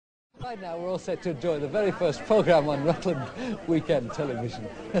Right now we're all set to enjoy the very first programme on Rutland weekend television.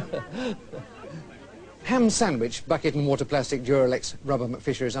 Ham sandwich, bucket and water plastic, Duralex, rubber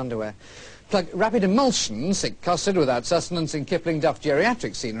McFisher's underwear. Plug rapid emulsion, thick custard without sustenance in Kipling Duff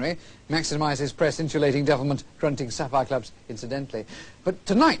geriatric scenery. Maximises press insulating devilment, grunting sapphire clubs incidentally. But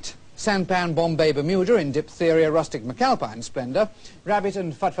tonight, Sanpan Bombay Bermuda in diphtheria rustic McAlpine splendour. Rabbit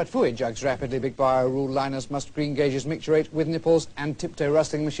and Fut-Fut-Fooey jugs rapidly, big bio rule liners, must green gauges micturate with nipples and tiptoe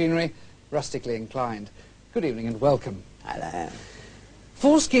rustling machinery, rustically inclined. Good evening and welcome. Hello.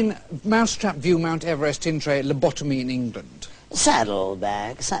 Foreskin mousetrap view Mount Everest tin tray lobotomy in England.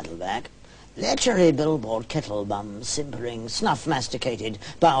 Saddleback, saddleback. Lechery billboard kettle bum, simpering, snuff masticated,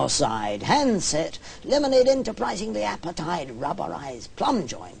 bow side, handset, lemonade enterprisingly appetite, rubber eyes, plum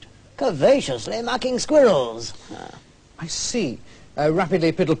joint, curvaceously mucking squirrels. I see.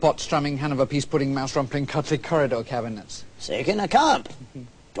 Rapidly piddle-pot strumming Hanover peace pudding mouse rumpling cutlery corridor cabinets. Sick in a cup.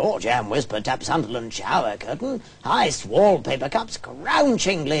 Door jam whisper tap Sunderland shower curtain, iced wallpaper cups,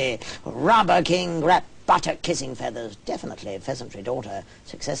 crouchingly, rubber king wrap butter kissing feathers, definitely pheasantry daughter,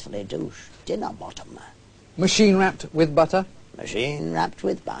 successfully douche, dinner bottom. Machine wrapped with butter? Machine wrapped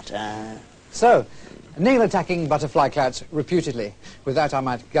with butter. So, nail-attacking butterfly clouts, reputedly. With that I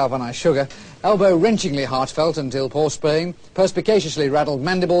might galvanise sugar. Elbow-wrenchingly heartfelt until paw spraying. Perspicaciously raddled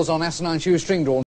mandibles on asinine shoestring drawn